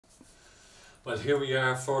Well, here we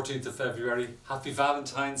are, 14th of February. Happy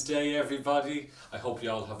Valentine's Day, everybody. I hope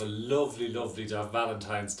you all have a lovely, lovely day of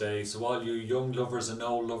Valentine's Day. So all you young lovers and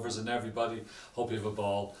old lovers and everybody, hope you have a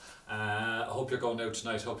ball. I hope you're going out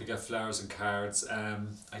tonight. Hope you get flowers and cards. I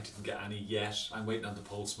didn't get any yet. I'm waiting on the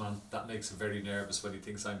postman. That makes him very nervous when he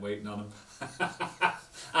thinks I'm waiting on him.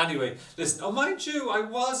 Anyway, listen, oh mind you, I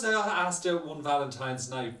was asked out one Valentine's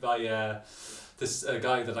night by this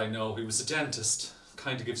guy that I know. He was a dentist.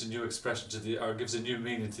 Kind of gives a new expression to the, or gives a new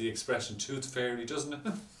meaning to the expression tooth fairy, doesn't it?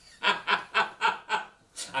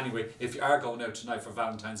 Anyway, if you are going out tonight for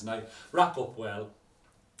Valentine's night, wrap up well.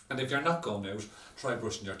 And if you're not going out, try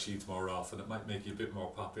brushing your teeth more often. It might make you a bit more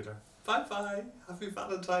popular. Bye bye. Happy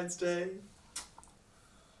Valentine's Day.